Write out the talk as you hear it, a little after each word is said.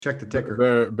Check the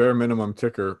ticker. Bare minimum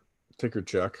ticker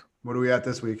check. What are we at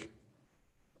this week?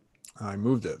 I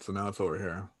moved it, so now it's over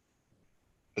here.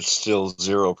 It's still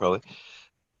 0, probably.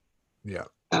 Yeah,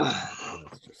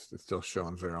 it's still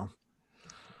showing 0.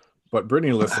 But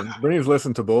Brittany's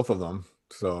listened to both of them,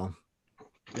 so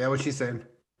Yeah, what's she saying?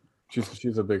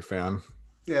 She's a big fan.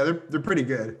 Yeah, they're pretty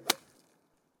good.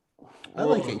 I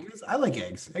like eggs. I like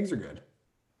eggs. Eggs are good.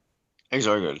 Eggs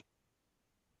are good.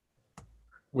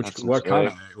 What kind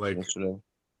of egg? Like,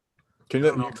 can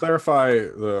you clarify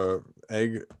the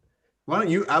egg? Why don't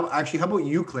you actually? How about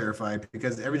you clarify?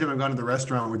 Because every time I've gone to the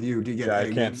restaurant with you, do you get?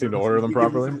 I can't seem to order them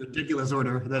properly. It's a ridiculous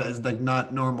order that is like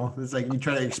not normal. It's like you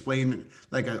try to explain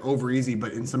like an over easy,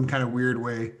 but in some kind of weird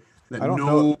way that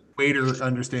no waiter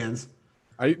understands.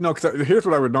 Because here's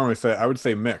what I would normally say. I would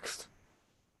say mixed.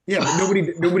 Yeah, but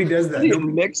nobody does that.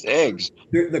 Mixed eggs.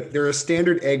 There are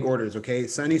standard egg orders. Okay,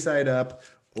 sunny side up,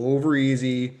 over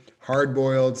easy, hard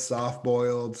boiled, soft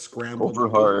boiled, scrambled, over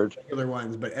hard, regular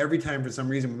ones. But every time, for some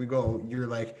reason, when we go, you're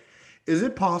like, is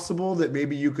it possible that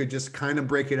maybe you could just kind of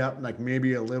break it up, like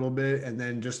maybe a little bit, and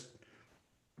then just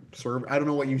serve? I don't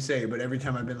know what you say, but every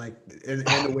time I've been like, and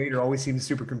the waiter always seems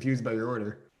super confused by your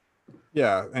order.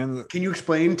 Yeah, and can you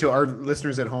explain to our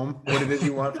listeners at home what it is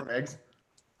you want from eggs?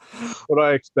 What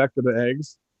I expect of the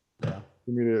eggs. Yeah.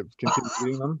 For me to continue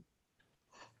eating them.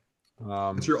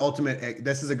 What's your ultimate egg?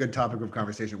 This is a good topic of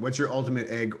conversation. What's your ultimate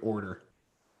egg order?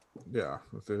 Yeah,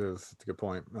 it is. It's a good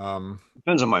point.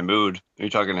 Depends on my mood. Are you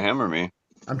talking to him or me?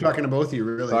 I'm talking to both of you,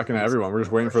 really. Talking to everyone. We're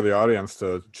just waiting for the audience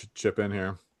to chip in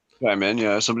here. I'm in.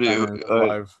 Yeah, somebody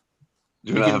live.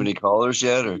 Do you not have any callers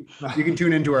yet? Or you can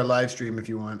tune into our live stream if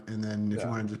you want, and then if you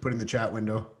want to just put in the chat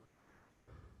window.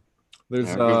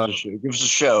 There's give us a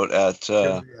shout at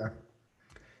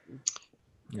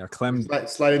Clem.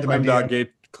 Slide into my DM.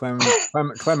 Clem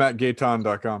at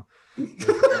Gaeton.com.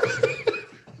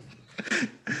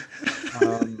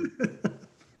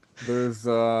 There's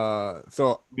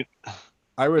so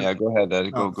I would go ahead, Eddie.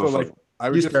 Go so for it. I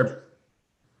would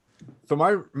so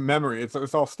my memory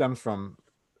it's all stems from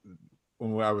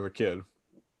when I was a kid.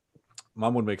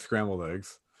 Mom would make scrambled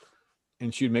eggs,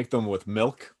 and she'd make them with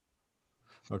milk.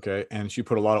 Okay, and she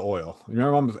put a lot of oil. You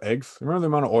remember Mom's eggs? Remember the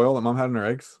amount of oil that Mom had in her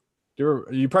eggs?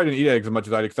 You probably didn't eat eggs as much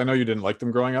as I did, because I know you didn't like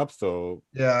them growing up. So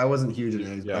yeah, I wasn't huge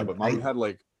in eggs. Yeah, but Mom had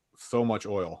like so much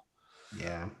oil.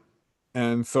 Yeah,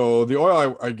 and so the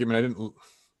oil I didn't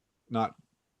not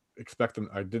expect them.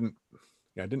 I did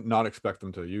not expect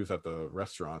them to use at the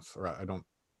restaurants, or I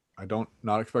don't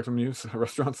not expect them to use at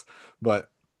restaurants, but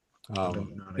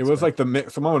it was like the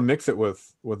mix. Someone would mix it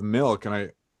with milk,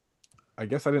 and I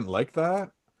guess I didn't like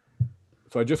that.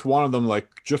 So I just wanted them like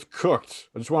just cooked.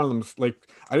 I just wanted them like,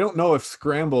 I don't know if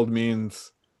scrambled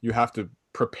means you have to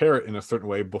prepare it in a certain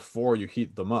way before you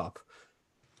heat them up.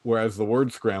 Whereas the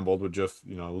word scrambled would just,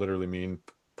 literally mean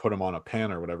put them on a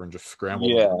pan or whatever and just scramble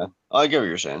them. Yeah, I get what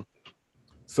you're saying.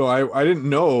 So I didn't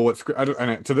know what,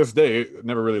 and to this day,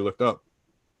 never really looked up,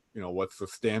 what's the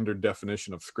standard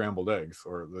definition of scrambled eggs,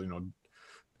 or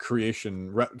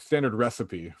standard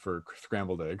recipe for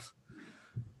scrambled eggs.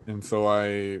 And so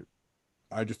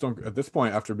I just don't, at this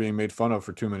point, after being made fun of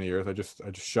for too many years, I just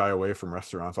shy away from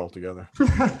restaurants altogether.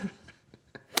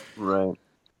 Right.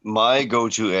 My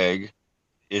go-to egg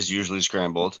is usually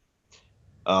scrambled.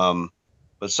 But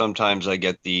sometimes I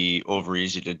get the over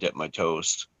easy to dip my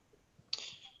toast.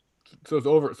 So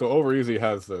over easy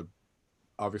has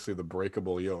obviously the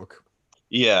breakable yolk.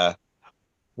 Yeah.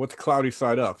 What's cloudy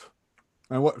side up?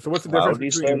 And what's the difference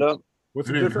between What's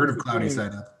the difference of cloudy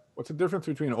side up? What's the difference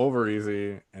between over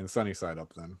easy and sunny side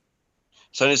up then?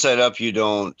 Sunny side up, you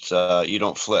don't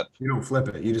flip. You don't flip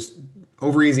it. You just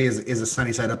over easy is a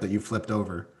sunny side up that you flipped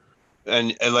over.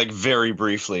 And like very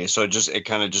briefly, so it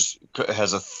kind of just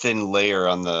has a thin layer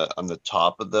on the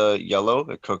top of the yellow.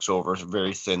 It cooks over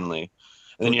very thinly,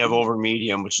 and then you have over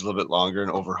medium, which is a little bit longer,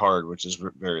 and over hard, which is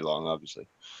very long, obviously.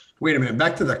 Wait a minute,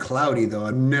 back to the cloudy though.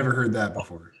 I've never heard that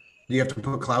before. Do you have to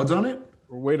put clouds on it?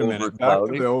 Wait a minute, back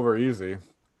to the over easy.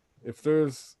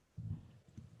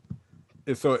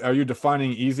 So are you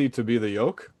defining easy to be the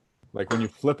yolk? Like when you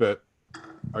flip it,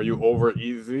 are you over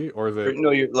easy, or is it? No,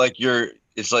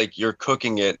 it's like you're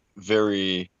cooking it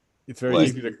very. It's very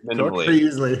easy to cook. Very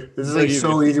easily. This is like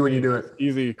so easy when you do it.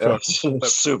 Easy cook.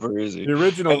 Super easy. The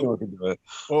original.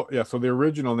 Oh yeah, so the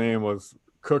original name was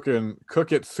cook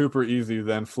it super easy,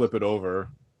 then flip it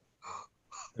over,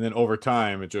 and then over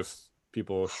time it just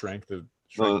people shrank the.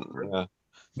 Yeah.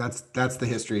 That's the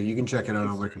history. You can check it out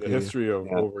on Wikipedia. The history of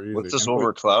over easy. What's this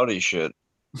over cloudy shit?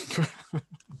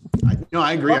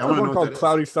 I agree. I want to know called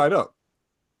cloudy side up.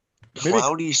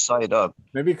 Cloudy side up.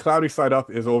 Maybe cloudy side up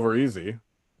is over easy,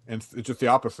 and it's just the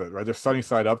opposite, right? There's sunny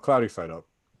side up, cloudy side up.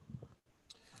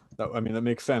 That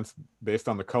makes sense based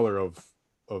on the color of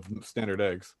standard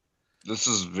eggs. This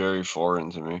is very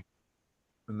foreign to me.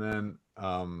 And then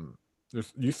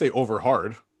you say over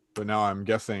hard, but now I'm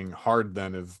guessing hard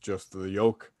then is just the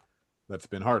yolk that's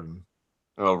been hardened.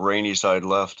 Oh, rainy side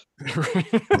left. That's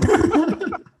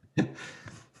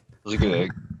a good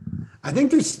egg. I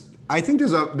think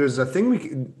there's a thing we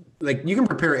can, like, you can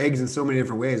prepare eggs in so many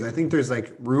different ways. I think there's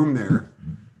like room there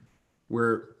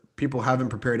where people haven't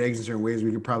prepared eggs in certain ways.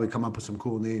 We could probably come up with some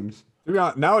cool names.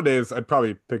 Nowadays, I'd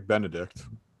probably pick Benedict.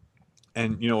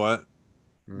 And you know what?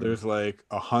 There's like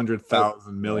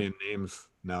 100,000 million names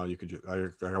now. You could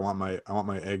I want my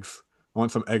eggs. I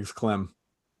want some eggs Clem.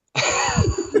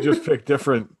 You just pick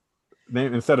different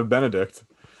name instead of Benedict.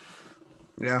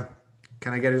 Yeah.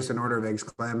 Can I get just an order of eggs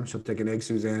Clem? She'll take an egg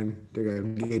Suzanne. Take a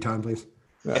Gaetan, please.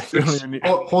 Yeah,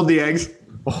 hold the eggs.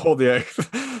 Hold the eggs.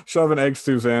 Shove an egg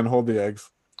Suzanne. Hold the eggs.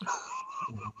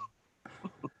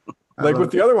 Like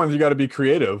with the other ones, you got to be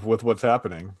creative with what's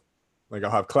happening. Like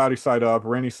I'll have cloudy side up,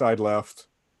 rainy side left,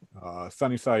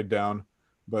 sunny side down.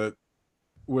 But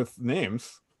with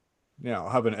names, I'll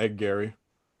have an egg Gary.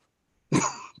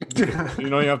 You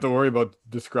don't have to worry about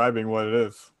describing what it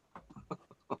is.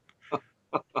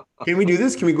 Can we do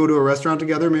this? Can we go to a restaurant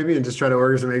together maybe and just try to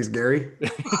order some eggs Gary?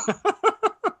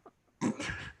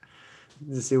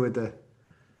 Just see what the...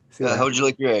 How would you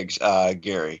like your eggs,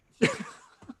 Gary?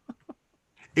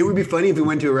 It would be funny if we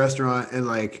went to a restaurant and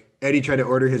like Eddie tried to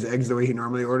order his eggs the way he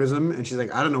normally orders them, and she's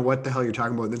like, "I don't know what the hell you're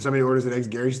talking about." Then somebody orders an eggs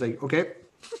Gary. She's like, "Okay."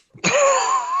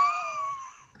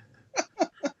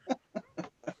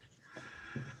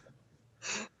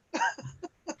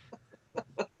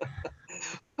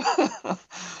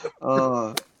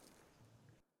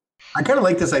 I kind of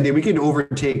like this idea. We could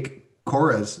overtake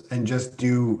Cora's and just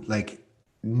do like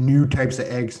new types of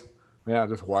eggs. Yeah,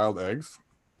 just wild eggs.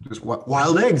 Just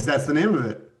wild eggs. That's the name of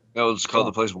it. No, it's called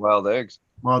the place Wild Eggs.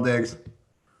 Wild eggs.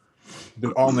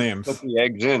 Just all names. Put the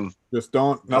eggs in. Just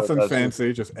nothing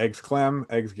fancy. Just eggs Clem,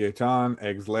 eggs Gaetan,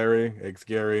 eggs Larry, eggs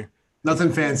Gary.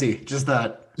 Nothing fancy. Just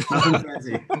that. Nothing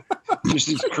fancy. Just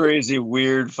these crazy,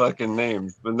 weird fucking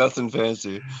names, but nothing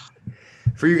fancy.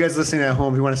 For you guys listening at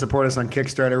home, if you want to support us on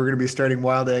Kickstarter, we're going to be starting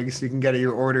Wild Eggs. You can get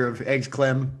your order of eggs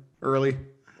Clem early.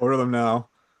 Order them now.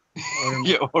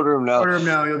 Order them now. Order them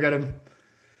now. You'll get them.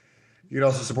 You can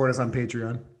also support us on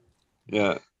Patreon.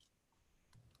 Yeah.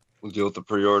 We'll deal with the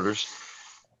pre-orders.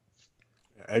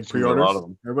 Egg pre-orders. A lot of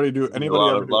them. Anybody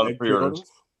ever do egg pre-orders?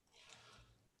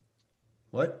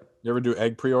 What? You ever do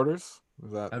egg pre-orders?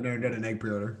 I've never done an egg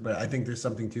pre-order, but I think there's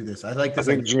something to this. I like this.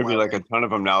 I think there's gonna be like a ton of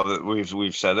them now that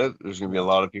we've said it. There's gonna be a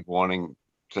lot of people wanting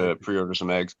to pre-order some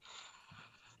eggs.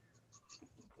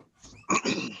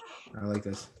 I like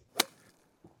this.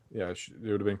 Yeah, it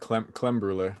would have been Clem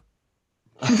Brulee.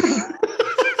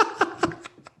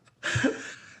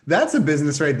 That's a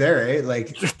business right there, eh?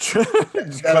 Like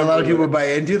that a lot of people buy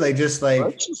into. Like just like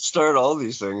let's just start all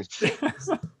these things.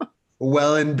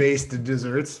 Welland-based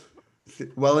desserts,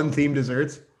 Welland-themed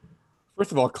desserts.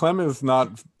 First of all, Clem is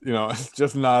not. It's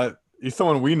just not. He's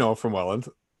someone we know from Welland.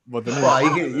 But the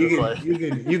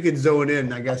name you can zone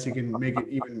in. I guess you can make it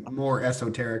even more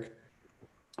esoteric.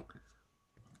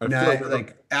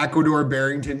 Like Ecuador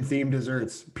Barrington themed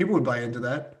desserts. People would buy into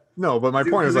that. No, but my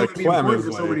point is like Clem is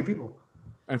like, so many people.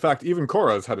 In fact, even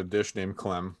Cora's had a dish named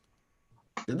Clem.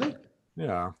 Did they?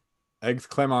 Yeah, eggs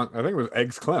Clem on. I think it was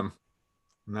eggs Clem.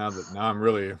 Now I'm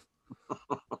really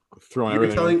throwing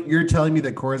everything. You're telling me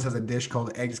that Cora's has a dish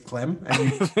called eggs Clem?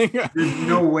 There's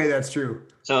no way that's true.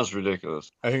 Sounds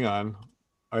ridiculous. Hang on,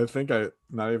 I think I'm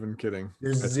not even kidding.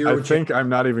 There's zero. I think I'm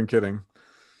not even kidding.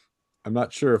 I'm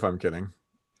not sure if I'm kidding.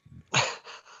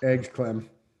 Eggs Clem.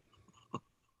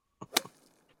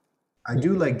 I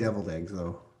do like deviled eggs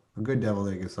though. A good deviled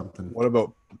egg is something. What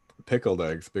about pickled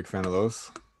eggs? Big fan of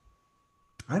those.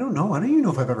 I don't know. I don't even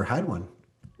know if I've ever had one.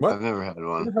 What? I've never had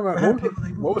one.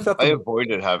 What was that? I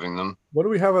avoided having them. What do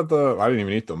we have at the? I didn't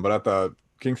even eat them, but at the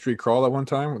King Street Crawl at one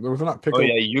time, there was not pickled. Oh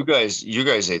yeah, you guys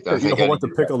ate that. You want the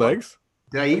pickled eggs?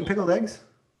 Did I eat pickled eggs?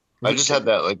 I just had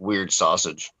that like weird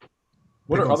sausage.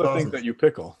 What are other things that you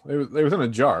pickle? It was in a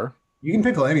jar. You can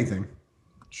pickle anything.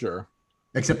 Sure.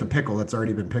 Except the pickle that's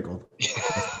already been pickled.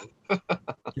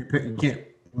 You can't.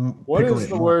 What does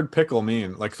the word pickle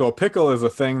mean? Like, so a pickle is a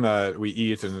thing that we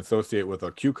eat and associate with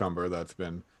a cucumber that's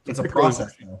been. It's a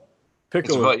process.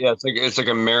 Pickle. It's like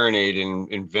a marinade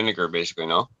in vinegar, basically.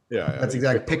 No. Yeah. That's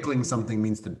exactly. Pickling something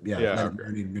means to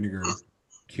marinade vinegar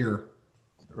cure.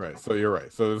 Right. So you're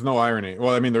right. So there's no irony.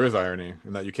 Well, I mean, there is irony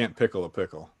in that you can't pickle a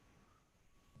pickle.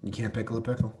 You can't pickle a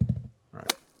pickle.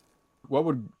 Right. What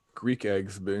would Greek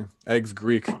eggs be? Eggs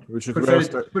Greek, which is Put where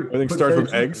feta- put- everything put starts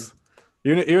with feta cheese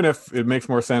eggs. Even if it makes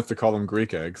more sense to call them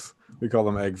Greek eggs, we call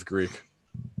them eggs Greek.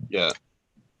 Yeah,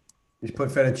 Just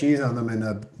put feta cheese on them in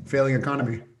a failing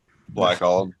economy. black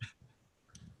olive.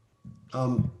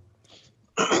 Um,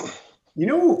 you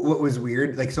know what was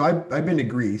weird? Like, so I've been to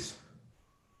Greece,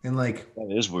 and like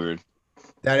That is weird.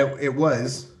 that it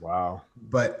was, Wow.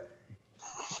 but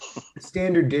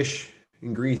standard dish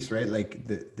in Greece, right? Like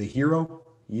the gyro,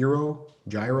 Euro,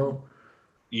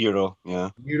 yeah.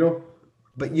 gyro.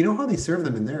 But you know how they serve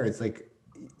them in there? It's like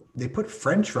they put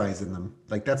French fries in them.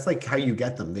 Like that's like how you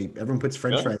get them. Everyone puts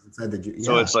French Really? fries inside the.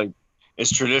 So it's like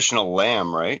it's traditional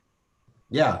lamb, right?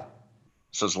 yeah,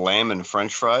 So it's lamb and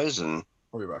French fries, and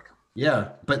I'll be back. yeah.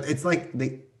 But it's like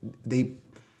they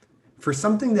for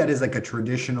something that is like a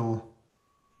traditional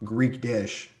Greek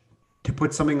dish to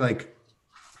put something like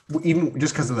even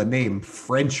just because of the name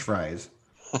French fries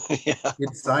yeah,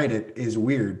 inside it is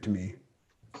weird to me.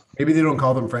 Maybe they don't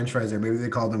call them French fries there. Maybe they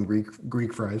call them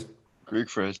Greek fries. Greek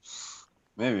fries.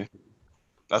 Maybe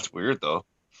that's weird though.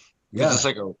 Yeah, Because it's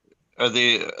like are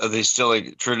they still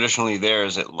like traditionally there?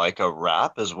 Is it like a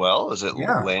wrap as well? Is it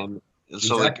Yeah. lamb?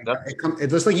 So like exactly.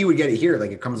 It's just like you would get it here.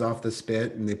 Like it comes off the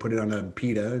spit and they put it on a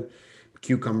pita,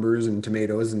 cucumbers and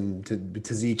tomatoes and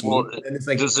tzatziki. well, And it's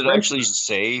like does it French actually fries.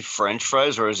 say French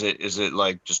fries, or is it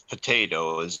like just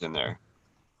potato is in there?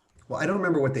 Well, I don't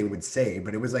remember what they would say,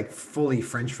 but it was like fully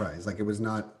French fries. Like it was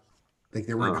not like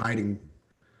they weren't Oh. hiding.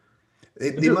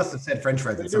 They do- must have said French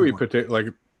fries They at do some eat point. potato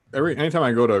like anytime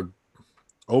I go to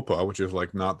Opa, which is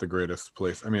like not the greatest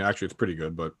place. I mean, actually, it's pretty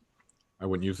good, but I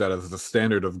wouldn't use that as the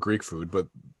standard of Greek food. But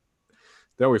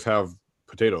they always have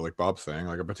potato, like Bob's saying.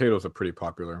 Like a potatoes are pretty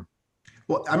popular.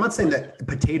 Well, I'm not saying that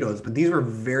potatoes, but these were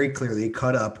very clearly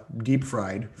cut up, deep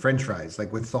fried French fries,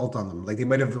 like with salt on them. Like they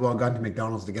might have well gone to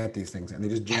McDonald's to get these things, and they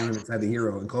just jam them inside the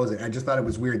gyro and close it. I just thought it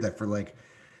was weird that for like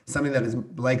something that is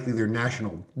likely their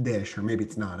national dish, or maybe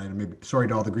it's not. And maybe sorry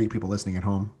to all the Greek people listening at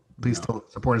home. Please still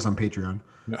support us on Patreon.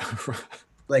 No.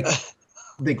 Like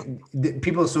the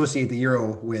people associate the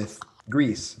gyro with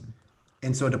Greece,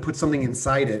 and so to put something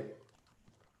inside it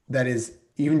that is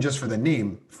even just for the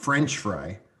name French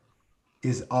fry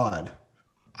is odd.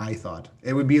 I thought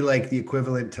it would be like the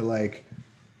equivalent to like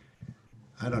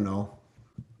I don't know,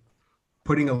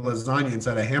 putting a lasagna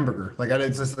inside a hamburger. Like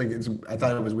it's just like I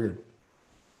thought it was weird.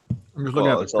 I'm just looking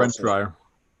Well, at the it's French also- fry.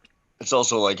 It's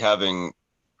also like having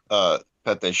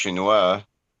pâté chinois,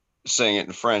 saying it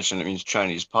in French, and it means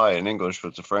Chinese pie in English, but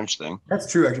it's a French thing.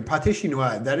 That's true, actually. Pâté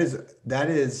chinois. That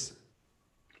is.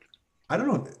 I don't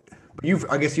know.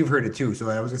 But I guess you've heard it too. So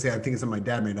I was gonna say I think it's something my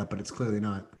dad made up, but it's clearly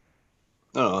not.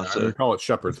 No, it's They a call it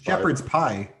shepherd's pie. Shepherd's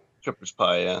pie. shepherd's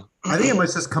pie. Yeah. I think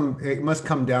it must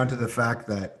come down to the fact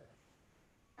that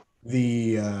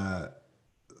the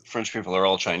French people are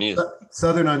all Chinese.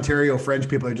 Southern Ontario French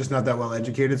people are just not that well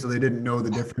educated, so they didn't know the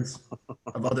difference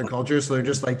of other cultures. So they're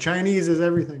just like Chinese is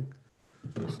everything.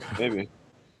 Maybe.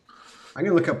 I'm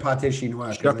gonna look up pâté chinois.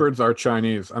 'cause Shepherds are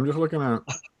Chinese. I'm just looking at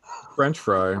French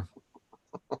fry.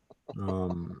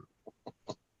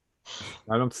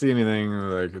 I don't see anything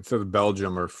like it says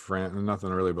Belgium or France.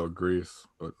 Nothing really about Greece,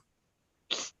 but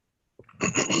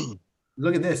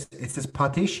Look at this. It says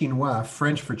pâté chinois,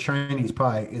 French for Chinese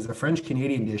pie, is a French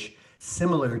Canadian dish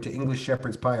similar to English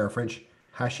shepherd's pie or French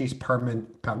hashish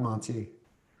parmentier.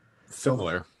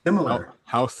 similar. Similar.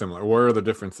 How similar? Where are the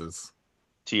differences?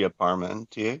 Tia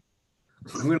Parmentier.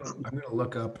 I'm gonna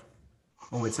look up.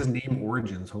 Oh, it says name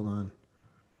origins. Hold on.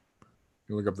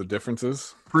 You look up the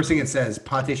differences. First thing it says,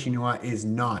 pâté chinois is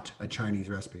not a Chinese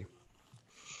recipe.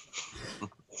 I'm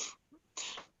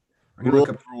gonna Rule look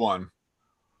up. number one.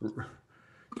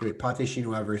 Wait, pâté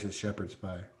chinois versus shepherd's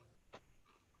pie.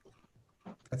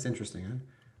 That's interesting, huh?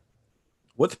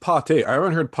 What's pâté? I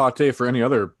haven't heard pâté for any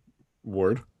other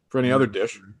word, for any other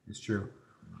dish, It's true.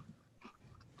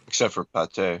 Except for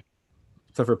pate.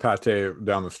 except for pâté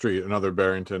down the street, another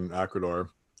Barrington Ecuador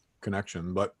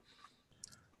connection. But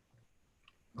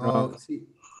Oh, see,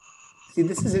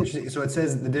 this is interesting. So it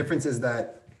says the difference is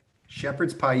that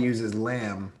shepherd's pie uses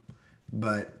lamb,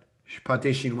 but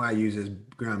pâté chinois uses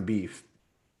ground beef,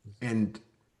 and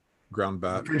ground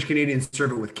bat. French Canadians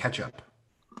serve it with ketchup.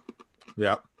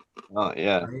 Yeah. Oh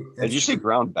yeah. Right? Did That's you say true.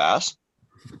 ground bass?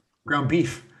 Ground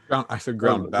beef? I said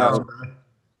ground bat. ground-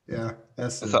 Yeah,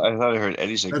 that's I thought I heard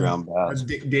Eddie say ground that's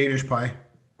bass. Danish pie.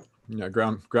 Yeah,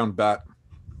 ground bat.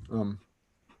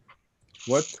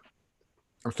 What?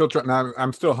 I'm still trying.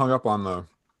 I'm still hung up on the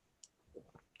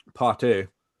pâté.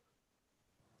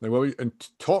 Like what? And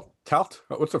talt.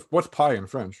 What's pie in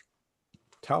French?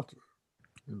 Talt.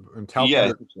 And talt. Yeah,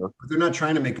 I think so. But they're not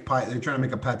trying to make a pie. They're trying to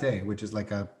make a pâté, which is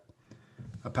like a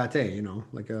a pate,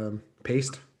 like a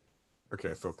paste.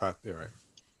 Okay, so Pat, yeah, right.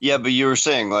 Yeah, but you were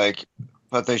saying like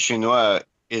pâté chinois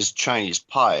is Chinese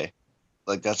pie.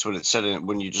 Like that's what it said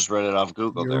when you just read it off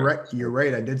Google You're there. right. You're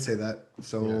right. I did say that.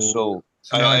 So, So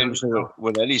now I I understand know.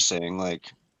 what Eddie's saying.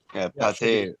 Like, yeah, Yeah, it should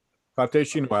be pâté. pâté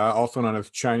chinois, also known as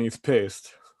Chinese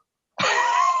paste.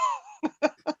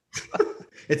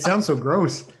 It sounds so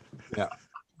gross. Yeah.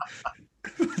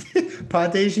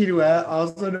 Pate chinois,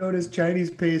 also known as Chinese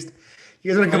paste.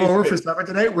 You guys want to come Chinese over for paste. supper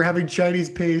tonight? We're having Chinese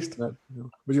paste. Would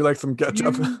you like some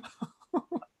ketchup?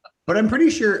 But I'm pretty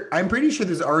sure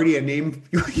there's already a name.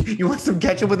 You want some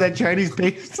ketchup with that Chinese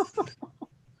paste?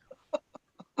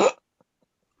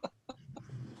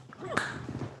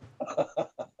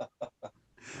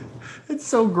 It's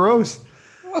so gross.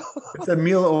 It's a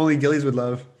meal only Gillies would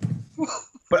love.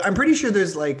 But I'm pretty sure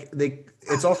there's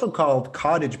it's also called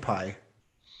cottage pie.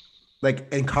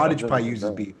 And cottage pie uses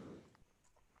beef.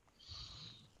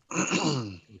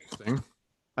 Interesting.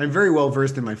 I'm very well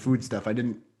versed in my food stuff.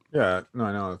 Yeah, no,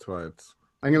 I know that's why it's.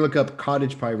 I'm gonna look up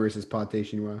cottage pie versus pâté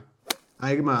chinois.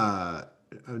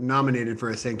 I'm nominated for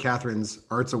a St. Catherine's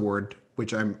Arts Award,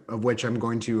 which I'm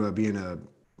going to be in a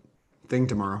thing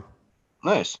tomorrow.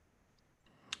 Nice.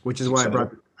 Which is why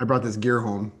I brought this gear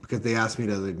home, because they asked me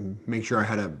to make sure I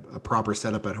had a proper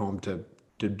setup at home to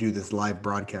do this live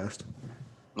broadcast.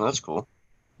 Well, that's cool.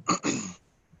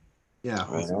 Yeah, Right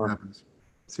let's see what on. happens.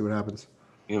 See what happens.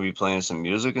 You gonna be playing some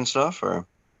music and stuff, or?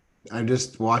 I'm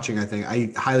just watching. I think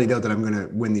I highly doubt that I'm gonna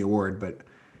win the award, but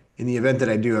in the event that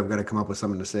I do, I've got to come up with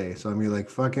something to say. So I'm gonna be like,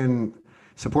 fucking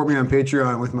support me on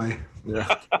Patreon with my. Yeah.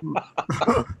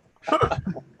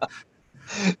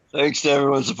 Thanks to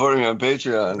everyone supporting me on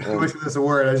Patreon. Too much for this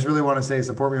award. I just really want to say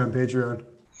support me on Patreon.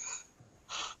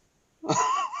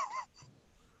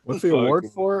 What's the award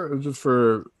for? It's just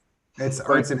for. It's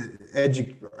arts and I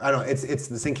don't know. It's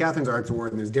the St. Catherine's Arts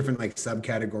Award, and there's different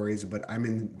subcategories, but I'm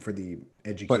in for the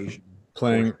education.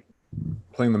 Playing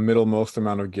the middlemost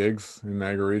amount of gigs in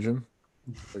Niagara region.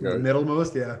 Like The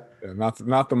middlemost, yeah. yeah,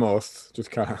 not the most,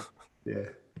 just kind of Yeah.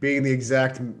 Being the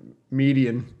exact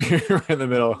median right in the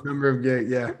middle. number of gigs,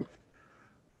 yeah.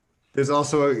 There's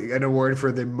also an award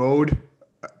for the mode.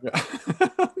 Yeah.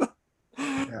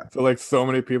 Yeah. So like so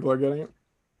many people are getting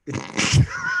it.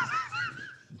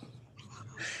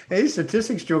 Hey,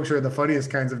 statistics jokes are the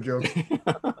funniest kinds of jokes.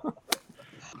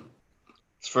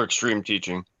 It's for extreme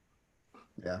teaching.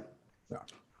 Yeah. Yeah.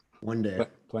 One day.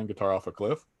 Playing guitar off a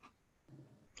cliff.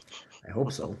 I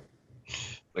hope so.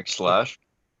 Like Slash.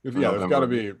 Yeah, there's got to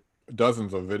be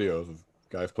dozens of videos of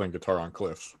guys playing guitar on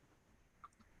cliffs.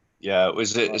 Yeah,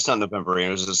 it's not November Rain.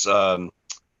 It was this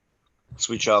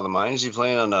Sweet Child of Mine. Is he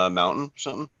playing on a mountain or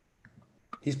something?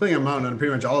 He's playing a mountain on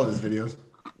pretty much all of his videos.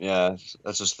 Yeah,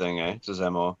 that's his thing, eh? It's his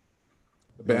MO.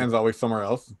 The band's always somewhere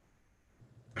else.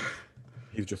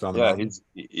 He's just on the Yeah,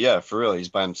 mountain. for real. He's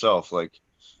by himself. Like,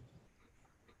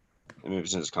 maybe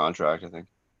it's in his contract, I think.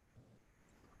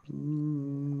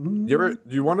 Do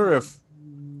you wonder if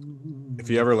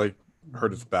he ever like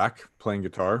hurt his back playing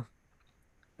guitar,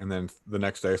 and then the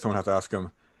next day someone has to ask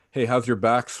him, "Hey, how's your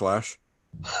back, Slash?"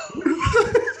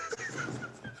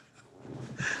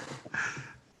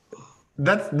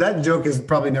 That joke has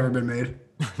probably never been made.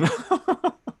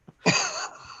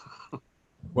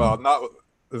 Well, not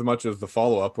as much as the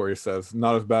follow-up where he says,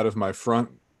 "Not as bad as my front,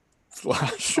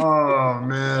 Slash." Oh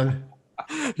man.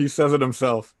 He says it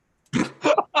himself.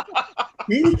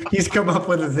 He's come up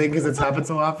with a thing because it's happened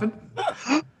so often.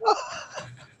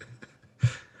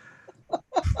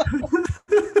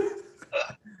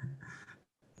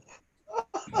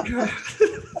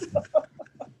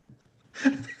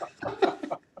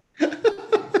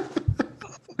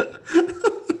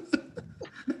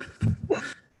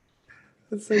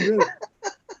 That's so good.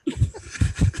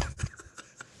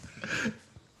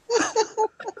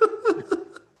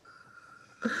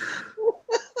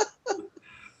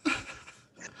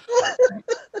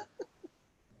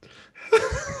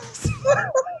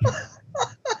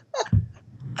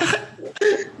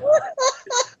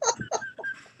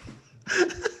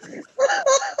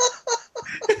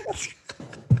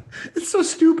 It's so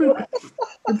stupid.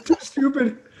 It's too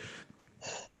stupid.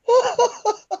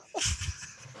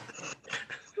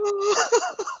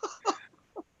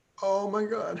 Oh my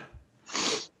god.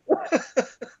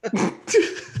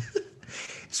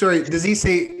 Sorry, does he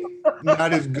say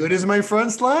not as good as my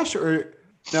front slash or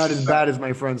not as bad as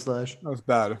my front slash? Not as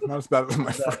bad. Not as bad as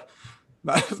my front.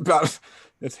 Not as bad as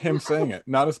it's him saying it.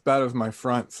 Not as bad as my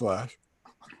front, Slash.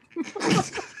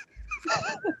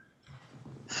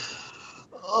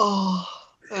 Oh,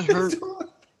 that hurt.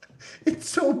 It's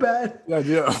so bad. The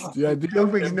idea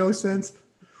Joke makes no sense.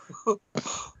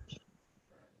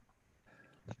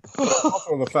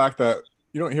 Also, the fact that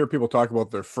you don't hear people talk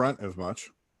about their front as much.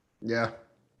 Yeah.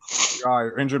 Oh, I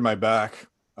injured my back.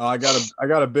 Oh, I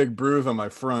got a big bruise on my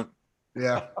front.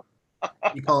 Yeah.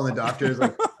 You calling the doctors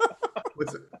like,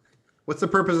 what's the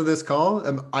purpose of this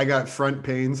call? I got front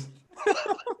pains.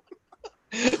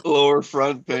 Lower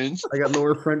front pains. I got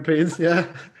lower front pains. Yeah.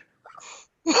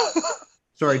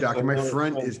 Sorry, doctor. My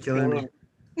front is killing me.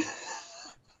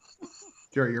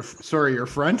 Sorry, your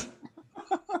front?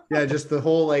 Yeah, just the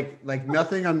whole like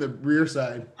nothing on the rear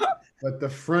side, but the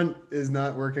front is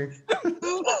not working.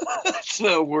 It's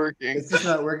not working. It's just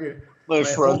not working. My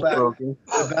front's broken.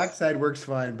 The back side works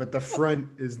fine, but the front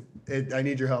is. I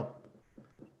need your help.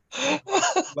 A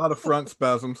lot of front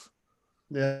spasms.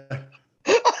 Yeah.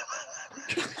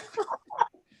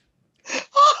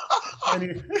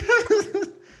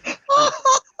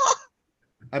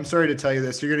 I'm sorry to tell you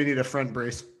this. You're gonna need a front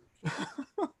brace.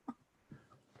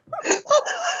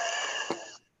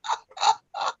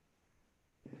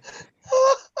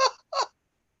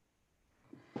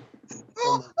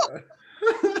 Oh my God.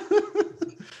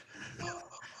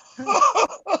 Oh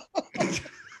my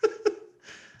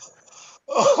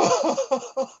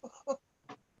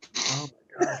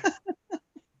God.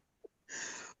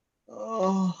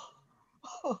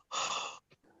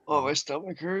 Oh, my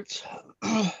stomach hurts.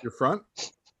 Your front?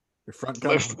 Your front My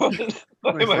kind of front.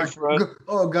 My front.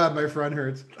 Oh God, my front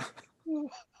hurts.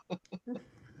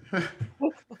 I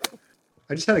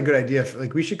just had a good idea.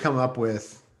 Like we should come up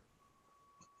with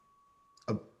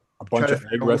a bunch try of to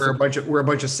egg figure out recipes. where a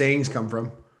bunch of sayings come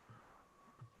from.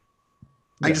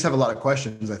 I just have a lot of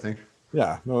questions, I think.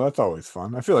 Yeah, no, that's always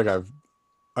fun. I feel like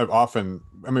we've often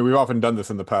done this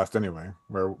in the past anyway,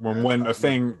 where when a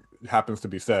saying happens to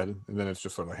be said, and then it's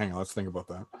just sort of like, hang on, let's think about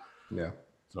that. Yeah.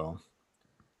 So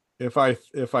if I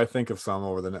think of some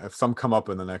if some come up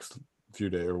in the next few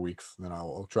days or weeks, then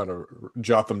I'll try to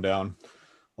jot them down.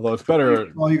 Although it's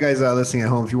better. All you guys listening at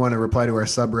home, if you want to reply to our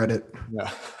subreddit, Yeah.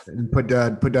 and put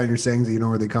down your sayings that you know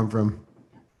where they come from,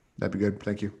 that'd be good.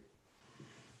 Thank you.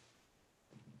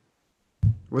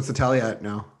 What's the tally at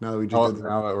now? Now that we just did that.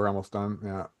 Now that we're almost done,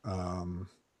 yeah.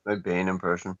 My Bane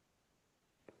impression.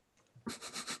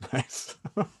 Nice.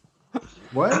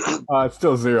 What? It's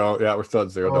still zero. Yeah, we're still at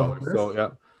 $0. Oh, So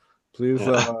yeah, please.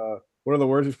 What are the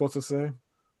words you're supposed to say?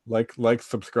 Like,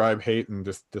 subscribe, hate, and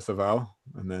just disavow,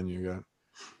 and then you got.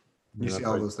 You see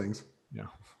all those things. Yeah.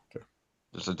 Okay.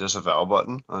 There's a disavow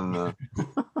button on the.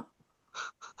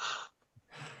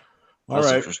 All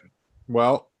right.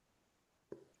 Well.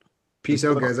 Peace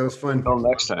out, guys. That was fun. Until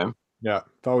next time. Yeah,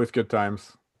 it's always good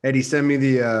times. Eddie, send me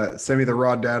the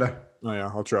raw data. Oh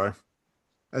yeah, I'll try.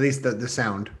 At least the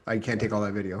sound. I can't take all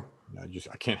that video. I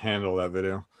can't handle that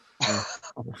video.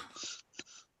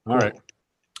 All right.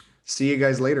 See you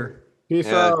guys later. Peace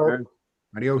Yeah, out. sure.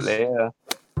 Adios. Yeah.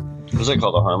 What's it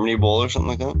called? A harmony bowl or something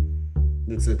like that?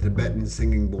 It's a Tibetan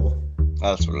singing bowl.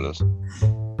 That's what it is.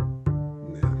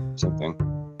 Yeah. Same thing.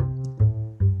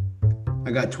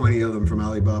 I got 20 of them from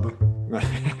Alibaba.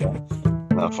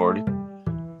 Not 40.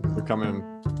 They're coming in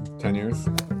 10 years.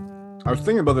 I was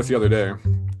thinking about this the other day.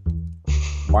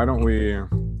 Why don't we? I'm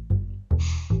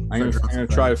gonna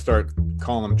try to start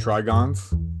calling them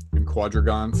trigons and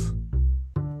quadrigons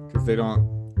because they don't.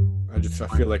 I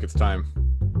feel like it's time.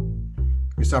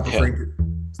 You stop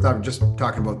just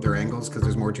talking about their angles because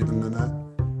there's more to them than that.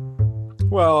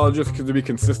 Well, just to be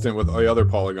consistent with the other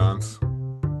polygons.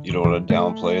 You don't want to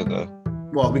downplay the.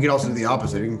 Well, we could also do the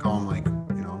opposite. You can call them like,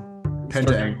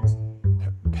 pentangles.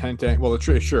 Well,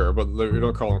 sure, but you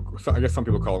don't call them. I guess some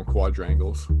people call them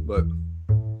quadrangles, but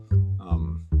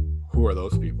who are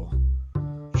those people?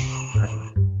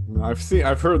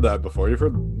 I've heard that before. You've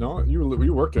heard? No,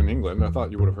 you worked in England. I thought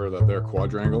you would have heard that they're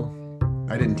quadrangle.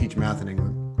 I didn't teach math in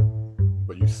England.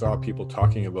 But you saw people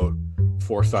talking about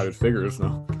four-sided figures,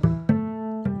 no?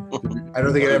 I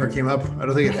don't think it ever came up. I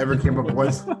don't think it ever came up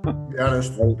once, to be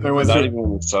honest. They went Not to, even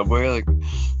in the subway, like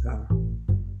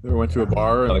they went to a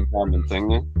bar not a and common thing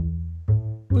there.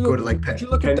 Go to like Did you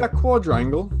look at that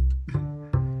quadrangle?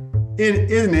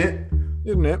 Isn't it?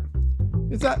 Isn't it?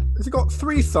 Has it got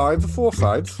 3 sides or 4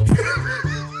 sides?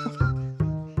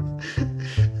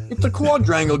 It's a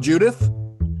quadrangle, Judith.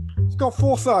 It's got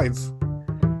 4 sides.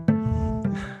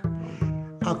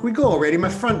 How can we go already? My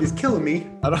front is killing me.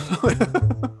 I don't know.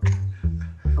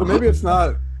 But maybe it's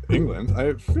not England.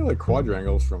 I feel like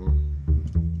quadrangles from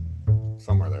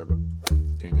somewhere there, but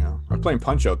yeah. I was playing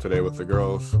Punch Out today with the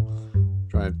girls,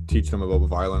 trying to teach them about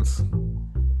violence.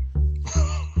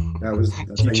 That's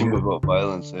Teach him about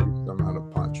violence. Eh? Them how to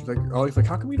punch. He's like,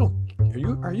 how come we don't?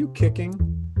 Are you kicking?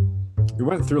 We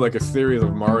went through like a series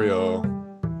of Mario.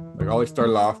 Like Ollie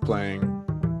started off playing.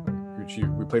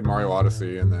 we played Mario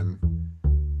Odyssey, and then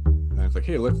it's like,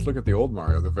 hey, let's look at the old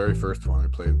Mario, the very first one we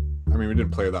played. I mean, we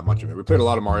didn't play that much of it. We played a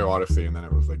lot of Mario Odyssey, and then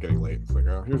it was like getting late. It's like,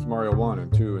 oh, here's Mario 1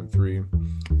 and 2 and 3.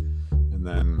 And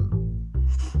then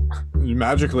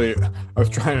magically, so here's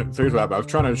what happened. I was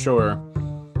trying to show her.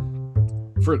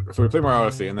 So we played Mario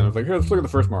Odyssey, and then I was like, here, let's look at the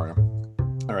first Mario.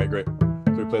 All right, great.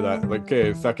 So we played that. Like,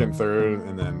 okay, second, third,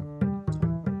 and then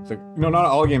it's like, not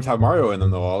all games have Mario in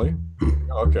them, though, Ollie.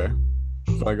 Oh, okay.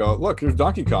 So I go, look, here's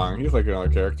Donkey Kong. He's like another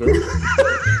character.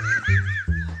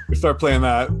 We start playing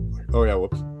that. Like, oh, yeah,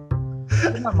 whoops.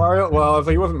 Wasn't that Mario? Well, I was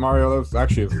like, he wasn't Mario. That was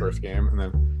actually his first game. And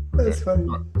then, okay, That's funny.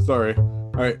 Sorry.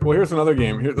 All right, well, here's another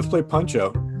game. Here, let's play Punch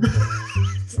Out.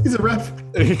 He's a ref.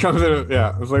 And he comes in,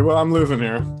 yeah. I was like, well, I'm losing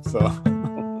here. So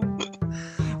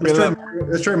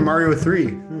Let's try Mario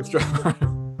 3. let's try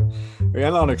Mario. We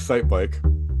ended on Excite Bike.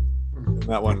 And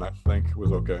that one, I think,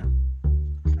 was okay.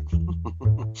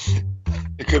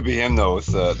 It could be him though with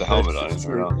the helmet on.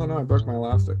 Isn't it? Oh, no, I broke my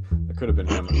elastic. It could have been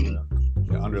him.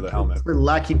 Yeah, under the helmet. For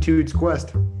Lackitude's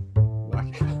Quest.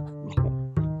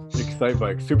 Excite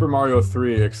Bike. Super Mario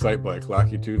 3 Excite Bike.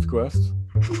 Lackitude's Quest.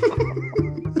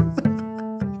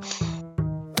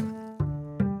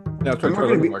 Yeah, I'm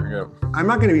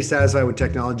not going to be satisfied with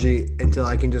technology until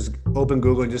I can just open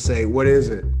Google and just say, what is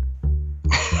it?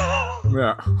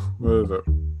 Yeah, what is it?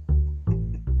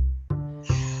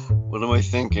 What am I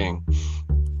thinking?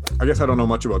 I guess I don't know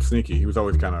much about Sneaky. He was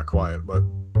always kind of quiet, but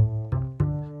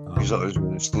He's always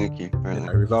really sneaky. Apparently.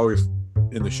 yeah, he was always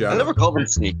in the shadow. I never called him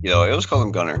sneaky though. I always called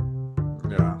him Gunner.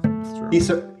 Yeah, that's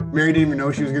true. Mary didn't even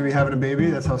know she was going to be having a baby.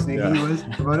 That's how sneaky he was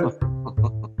about it.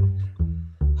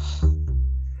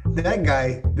 That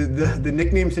guy, the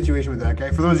nickname situation with that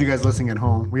guy, for those of you guys listening at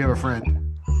home, we have a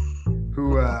friend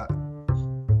who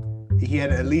he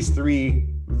had at least 3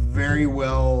 very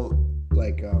well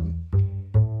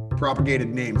propagated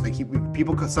names. Like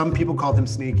some people called him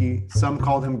Sneaky, some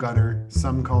called him Gunner,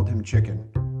 some called him Chicken.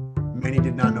 Many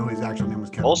did not know his actual name was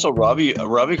Kevin. Also, Robbie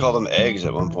called him Eggs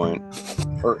at one point,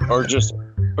 or just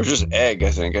Egg.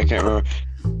 I think I can't remember.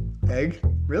 Egg?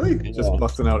 Really? Just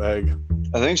busting out Egg.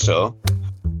 I think so.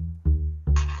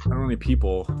 I don't know any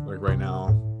people like right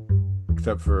now,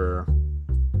 except for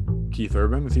Keith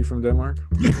Urban. Is he from Denmark?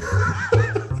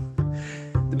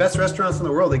 The best restaurants in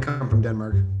the world, they come from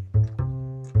Denmark.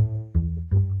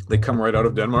 They come right out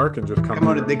of Denmark and just come.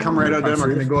 They come right out of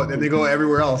Denmark and they go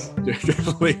everywhere else. They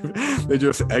just leave. They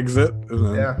just exit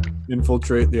and then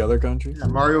infiltrate the other countries. Yeah,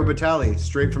 Mario Batali,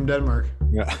 straight from Denmark.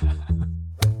 Yeah. Have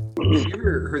you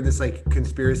ever heard this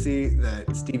conspiracy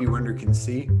that Stevie Wonder can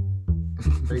see?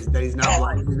 That he's not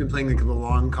blind. He's been playing the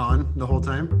long con the whole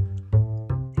time.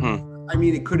 I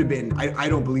mean, it could have been. I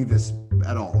don't believe this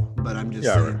at all, but I'm just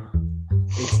saying.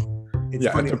 Right. It's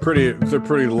funny. It's a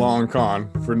pretty long con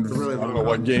for really I don't know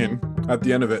what gain at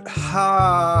the end of it.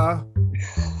 Ha.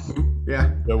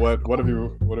 Yeah. So what have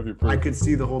you proved? I could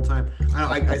see the whole time.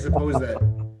 I suppose that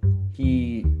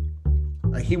he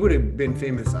would have been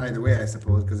famous either way. I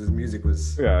suppose because his music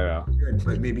was good,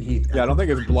 but maybe he. Yeah, I don't think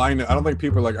it's blind. I don't think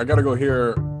people are like, I gotta go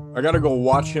here. I gotta go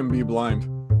watch him be blind.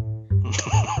 I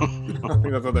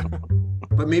think that's what they.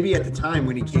 But maybe at the time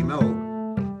when he came out,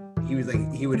 he was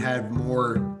like he would have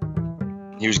more.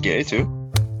 He was gay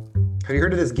too. Have you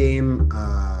heard of this game?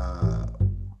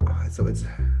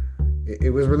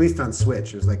 It was released on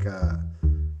Switch. It was like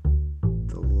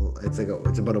it's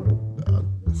about a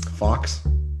fox.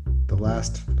 The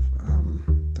last.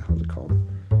 What the hell is it called?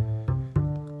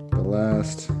 The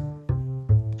last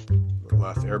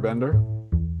Airbender.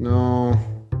 No.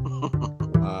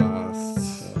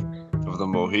 Of the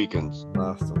Mohicans.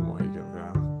 Last of the Mohicans.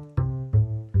 Yeah.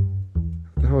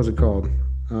 What the hell is it called?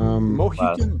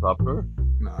 Mohican Supper?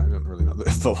 No, I didn't really know that.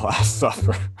 It's The Last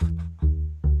Supper.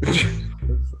 It's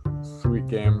a sweet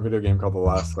video game called The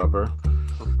Last Supper.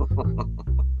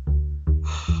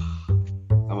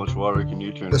 How much water can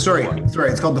you turn? Sorry,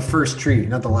 it's called The First Tree,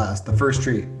 not The Last. The First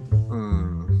Tree.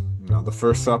 No, The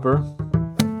First Supper.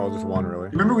 Oh, just one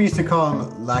really. Remember we used to call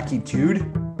him Lackitude?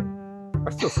 I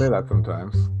still say that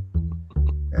sometimes.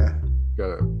 Yeah.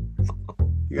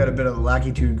 You got a bit of a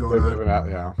Lackitude going on.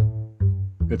 Yeah.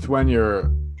 It's when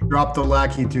you're drop the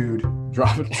Lackitude.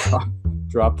 Drop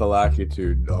the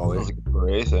Lackitude, Ollie. Sounds like a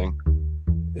beret thing.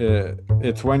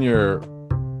 It's when you're.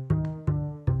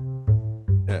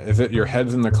 Is it your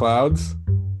head's in the clouds,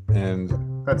 and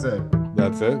that's it.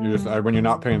 That's it. You just when you're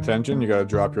not paying attention, you gotta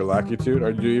drop your Lackitude.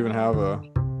 Or do you even have a?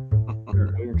 Do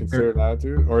you even consider it an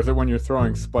attitude, or is it when you're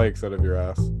throwing spikes out of your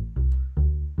ass?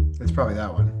 It's probably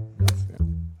that one.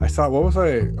 I saw. I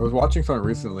was watching something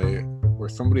recently where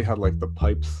somebody had like the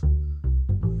Pipes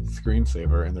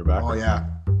screensaver in their background. Oh yeah.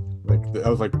 Like I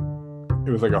was like,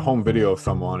 it was like a home video of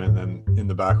someone, and then in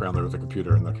the background there was a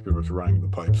computer, and the computer was running the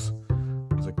pipes.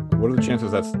 I was like, what are the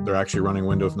chances that they're actually running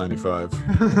Windows 95,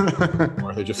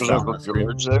 or are they just Was showing Uncle my screen?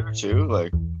 George there too?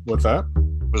 Like, What's that?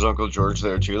 was Uncle George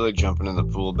there too? Like jumping in the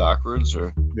pool backwards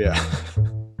or Yeah.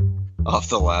 off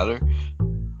the ladder?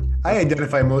 I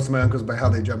identify most of my uncles by how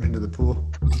they jump into the pool.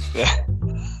 Yeah.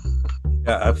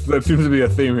 Yeah, that seems to be a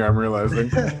theme here, I'm realizing.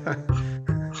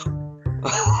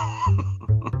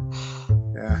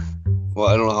 Yeah. Well,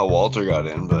 I don't know how Walter got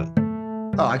in, but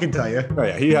Oh, I can tell you. Oh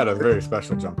yeah, he had a very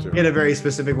special jump too. He had a very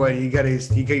specific way. You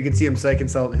could see him psych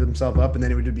himself up, and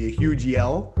then it would be a huge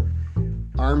yell,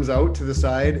 arms out to the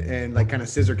side, and like kind of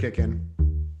scissor kicking.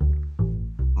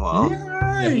 wow.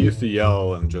 Yeah, he used to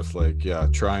yell and just like,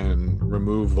 try and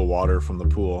remove the water from the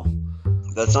pool.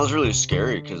 That sounds really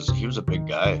scary because he was a big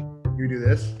guy. You do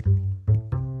this.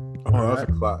 Oh, that's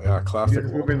a You classic.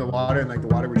 just move in the water, and like the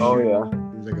water would Oh, shoot. yeah.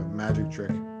 It was like a magic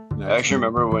trick. I actually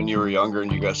remember when you were younger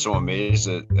and you got so amazed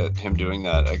at him doing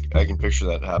that. I can picture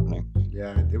that happening.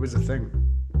 Yeah, it was a thing.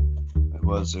 It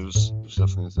was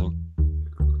definitely a thing.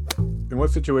 In what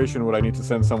situation would I need to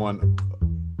send someone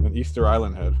an Easter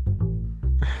Island head?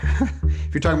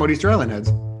 If you're talking about Easter Island heads,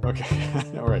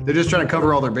 Okay, all right. they're just trying to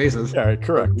cover all their bases. Yeah,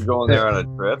 correct. You're going there on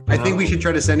a trip? I think we should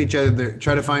try to send each other,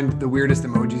 try to find the weirdest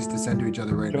emojis to send to each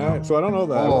other right Can now. I? So I don't know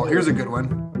that. Oh, here's a good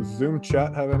one. Does Zoom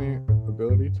chat have any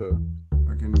ability to?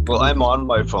 Fucking- Well, I'm on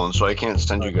my phone, so I can't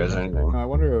send you guys anything. I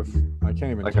wonder if I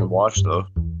can't even. I can tell- watch though.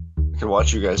 I can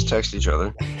watch you guys text each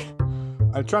other.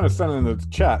 I'm trying to send it in the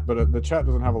chat, but the chat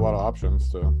doesn't have a lot of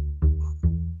options to.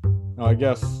 No, I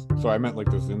guess. So I meant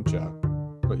like the Zoom chat.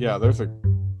 But yeah, there's a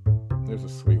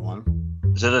sweet one.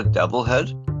 Is it a devil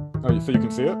head? Oh, so you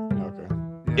can see it? Yeah, okay.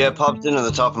 Yeah, it popped in on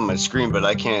the top of my screen, but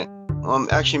I can't.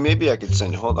 Actually, maybe I could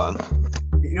send. Hold on.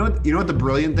 You know what the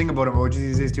brilliant thing about emojis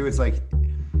these days too? It's like,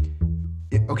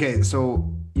 okay, so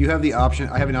you have the option.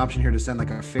 I have an option here to send like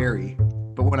a fairy,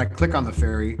 but when I click on the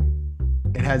fairy,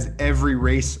 it has every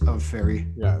race of fairy.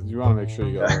 Yeah, you want to make sure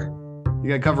you got. You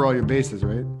gotta cover all your bases,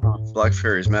 right? Black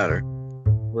fairies matter.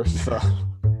 Where's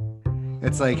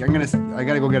It's like I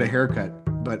gotta go get a haircut,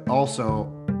 but also,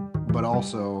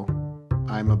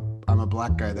 I'm a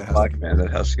black guy that has Black man that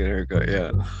has to get a haircut.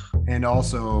 Yeah. and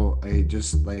also a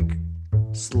just like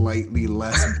slightly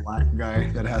less black guy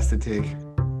that has to take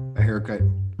a haircut.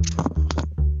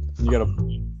 you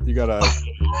gotta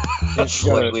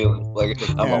Slightly like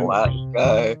I'm a Latin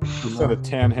guy. you said a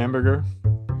tan hamburger.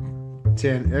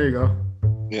 10. There you go.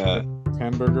 Yeah.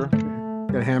 Hamburger.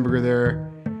 Got a hamburger there.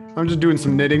 I'm just doing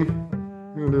some knitting.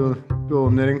 I'm gonna do a little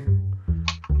knitting.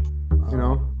 You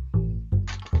know.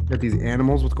 Got these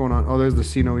animals. What's going on? Oh, there's the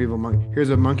see no evil monkey. Here's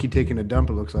a monkey taking a dump.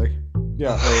 It looks like.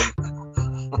 Yeah.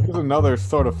 Here's another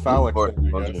sort of phallic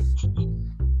thing, I guess.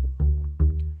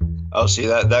 Oh, see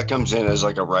that comes in as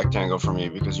like a rectangle for me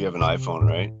because you have an iPhone,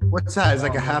 right? What's that? It's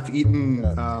like a half-eaten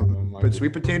but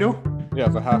sweet potato. Yeah,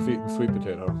 it's a half-eaten sweet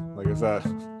potato. Like, is that?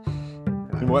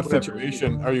 In what Whatever.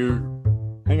 situation are you?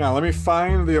 Hang on, let me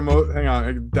find the Hang on,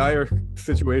 a dire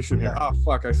situation here. Yeah. Oh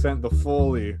fuck, I sent the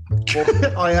fully.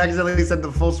 Oh, I accidentally said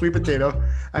the full sweet potato.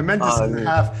 I meant to Oh, send dude.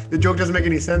 half. The joke doesn't make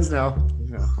any sense now.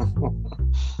 Yeah.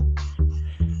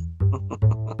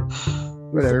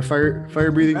 Whatever.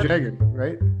 Fire breathing dragon,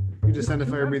 right? You just send a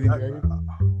fire breathing dragon.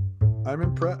 I'm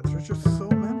impressed. There's just so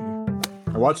many.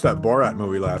 I watched that Borat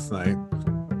movie last night.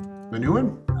 The new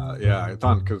one? Yeah, it's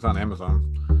on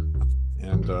Amazon,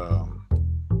 and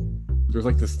there's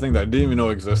like this thing that I didn't even know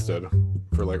existed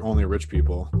for like only rich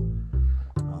people.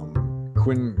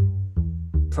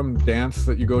 Some dance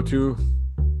that you go to,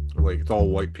 like it's all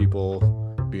white people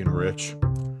being rich.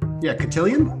 Yeah,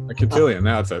 cotillion. A cotillion,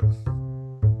 that's it.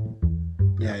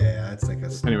 Yeah. It's like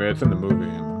Anyway, it's in the movie.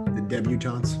 And, the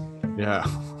debutantes. yeah,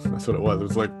 that's what it was. It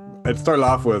was like it started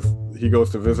off with he goes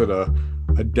to visit a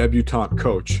debutante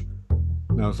coach,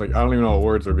 and I was like, I don't even know what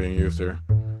words are being used here.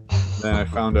 Then I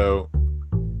found out.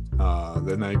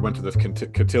 Then I went to this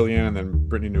cotillion, and then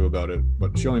Brittany knew about it,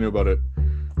 but she only knew about it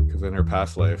because in her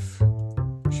past life,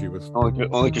 she was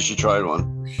Only because she tried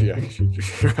one. she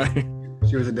right,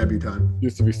 She was a debutante.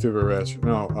 used to be super rich.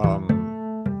 No,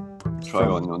 Try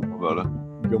one, you'll know about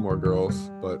it. Gilmore Girls,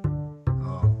 but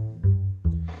Oh.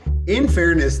 In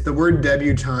fairness, the word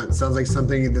debutante sounds like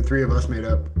something the three of us made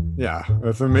up. yeah,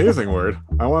 it's an amazing word.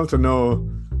 I wanted to know.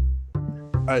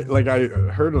 I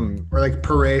heard him. Or like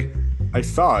parade. I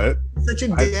saw it. Such a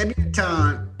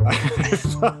debutante. I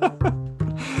saw it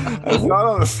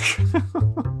on the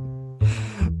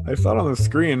I saw it on the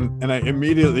screen, and I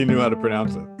immediately knew how to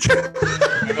pronounce it.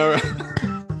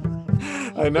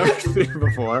 I never seen it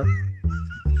before.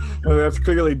 That's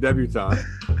clearly debutante.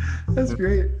 That's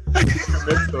great. a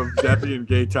mix of Debbie and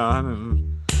Gaetan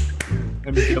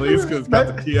and Gillies because it's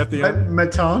got the T at the end.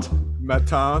 Matante.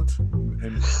 Matante.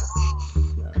 And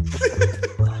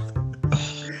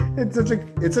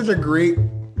It's such a great,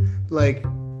 like,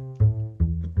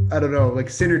 I don't know, like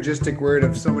synergistic word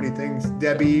of so many things.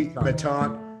 Debbie,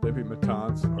 Matante, Debbie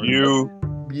Matante. or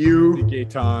You.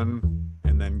 Gaetan,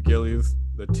 and then Gillies.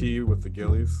 The T with the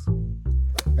Gillies.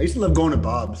 I used to love going to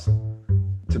Bob's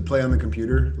to play on the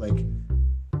computer. Like,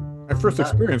 My first I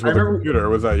experience with a remember- computer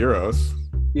was at Euros.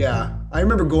 yeah, I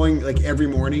remember going like every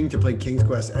morning to play King's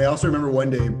Quest. I also remember one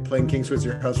day playing King's Quest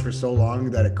at your house for so long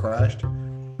that it crashed.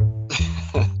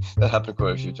 That happened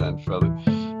quite a few times, probably.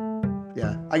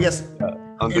 Yeah, I guess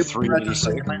On the in 386.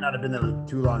 retrospect, it might not have been that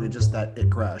too long. It just that it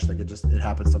crashed. Like it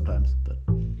happens sometimes. But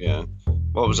Yeah.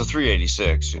 Well, it was a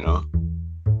 386, you know.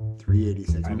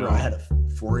 386. I Remember, know. I had a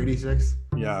 486.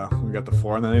 Yeah, we got the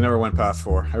 4, and then they never went past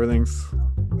 4. Everything's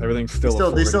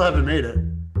still. They still haven't made it.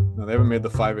 No, they haven't made the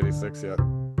 586 yet.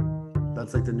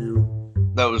 That's like the new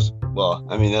That was, well,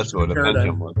 I mean, that's what a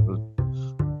Paradigm. Pentium was.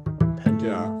 Pentium.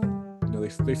 Yeah, no,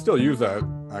 they still use that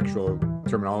actual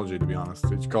terminology. To be honest,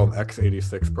 it's called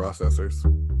x86 processors.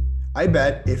 I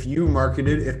bet if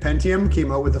Pentium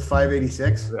came out with a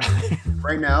 586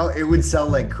 right now, it would sell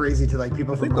like crazy to like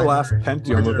people I from think the my last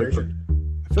Pentium my was like generation.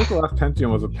 I feel like the last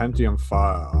Pentium was a Pentium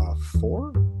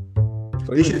 4.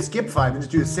 So They even- should skip 5 and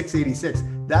just do a 686.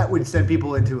 That would send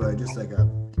people into like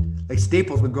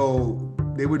Staples would go.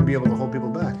 They wouldn't be able to hold people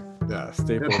back. yeah, That's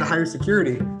Staples. the higher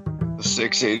security. The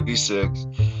 686.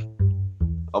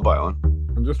 I'll buy one.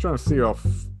 I'm just trying to see if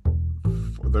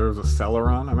there's a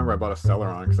Celeron. I remember I bought a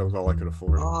Celeron because that was all I could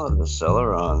afford. Oh, the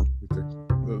Celeron.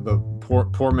 The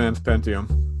poor man's Pentium.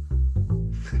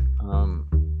 I'm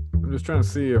just trying to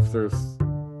see if there's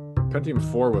Pentium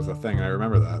 4 was a thing. I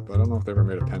remember that, but I don't know if they ever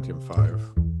made a Pentium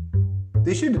 5.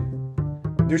 They should.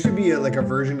 There should be like a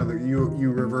version of you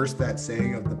reverse that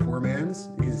saying of the poor man's.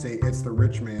 You can say it's the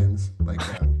rich man's. Like,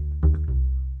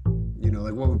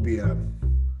 like what would be a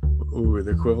Ooh,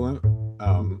 the equivalent.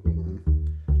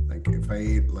 like if I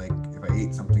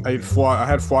ate something. I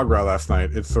had foie gras last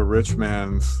night. It's the rich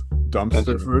man's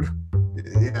dumpster Pentium. food.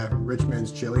 Yeah, rich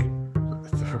man's chili.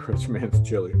 It's the rich man's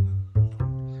chili.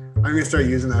 I'm gonna start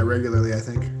using that regularly. I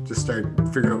think just start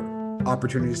figure out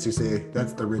opportunities to say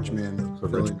that's the rich man. The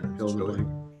rich man's fill in the chili.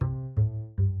 blank.